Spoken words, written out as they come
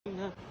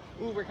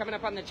Ooh, we're coming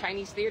up on the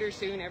Chinese theater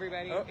soon,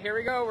 everybody. Oh, here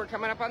we go. We're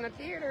coming up on the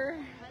theater.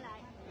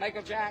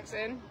 Michael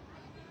Jackson.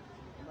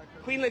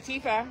 Queen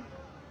Latifah.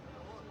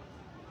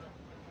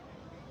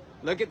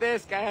 Look at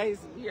this, guys.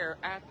 We are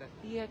at the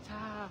theater.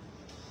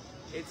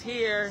 It's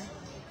here.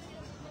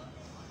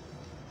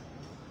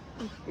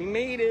 We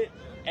made it.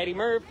 Eddie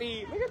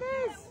Murphy. Look at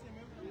this.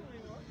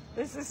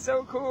 This is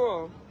so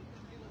cool.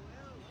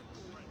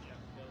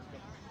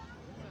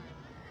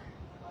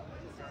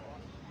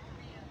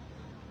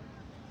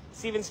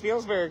 Steven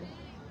Spielberg.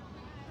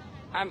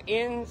 I'm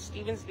in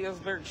Steven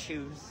Spielberg's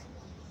shoes.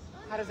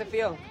 How does it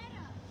feel?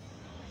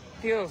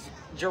 Feels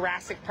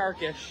Jurassic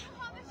Parkish.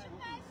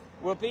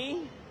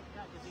 Whoopi?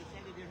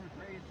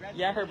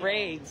 Yeah, her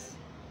braids.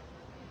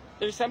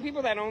 There's some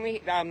people that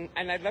only, and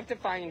I'd love to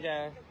find,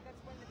 is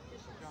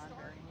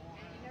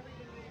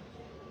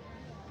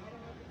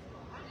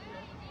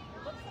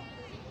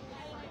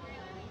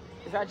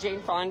that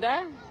Jane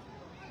Fonda?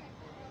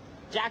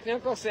 Jack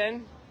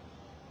Nicholson.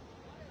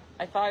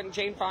 I thought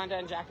Jane Fonda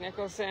and Jack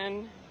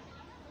Nicholson.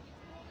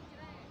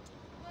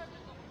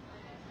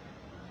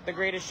 The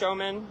Greatest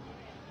Showman.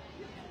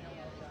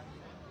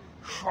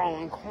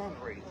 Sean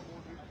Connery.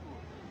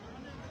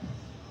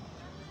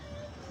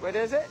 What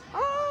is it?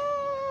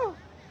 Oh,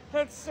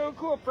 that's so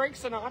cool. Frank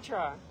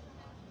Sinatra.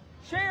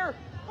 Cher.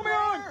 Come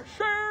on,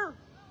 Cher.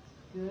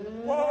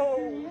 Good Whoa.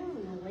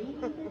 afternoon,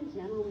 ladies and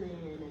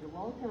gentlemen, and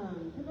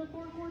welcome to the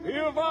Boulevard.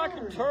 If I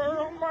can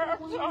turn back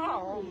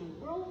time.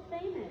 World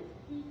famous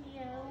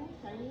PCO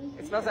Chinese.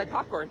 It smells like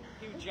popcorn.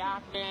 Hugh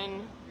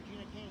Jackman.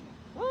 Regina King.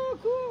 Oh,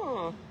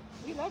 cool.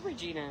 We love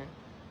Regina.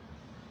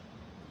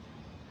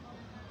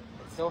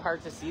 It's so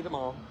hard to see them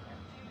all.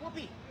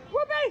 Whoopi.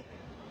 Whoopi!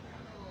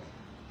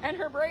 And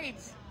her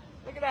braids.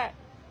 Look at that.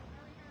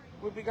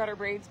 Whoopi got her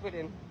braids put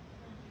in.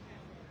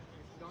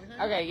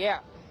 Okay, yeah.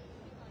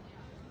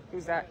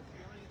 Who's that?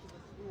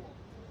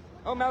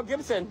 Oh, Mel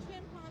Gibson. 10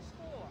 past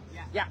 4.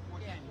 Yeah,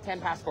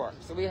 10 past 4.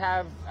 So we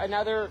have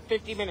another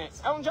 50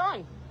 minutes. Elton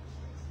John.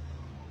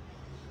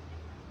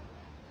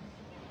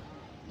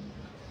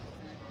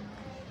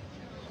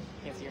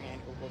 Can't see your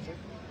hand. Go closer.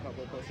 No,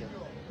 go closer.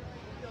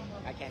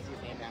 I can't see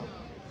his hand now.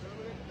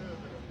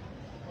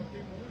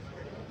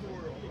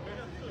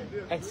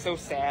 It's so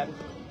sad.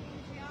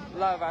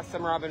 Love us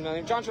some Robin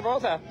Williams. John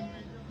Travolta.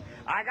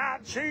 I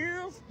got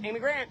chills. Amy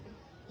Grant.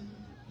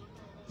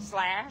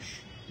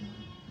 Slash.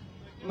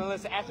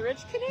 Melissa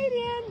Etheridge.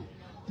 Canadian.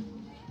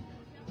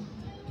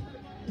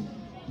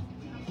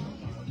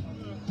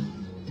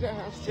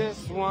 Girls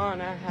just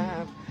wanna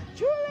have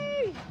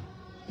Julie.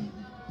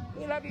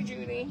 We love you,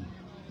 Julie.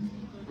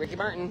 Ricky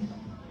Martin.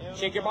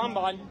 Shake your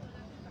bonbon.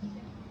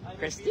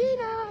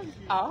 Christina.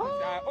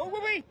 Oh,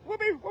 Whoopi.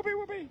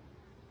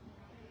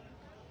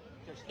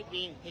 Just hit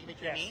me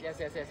between me. Yes.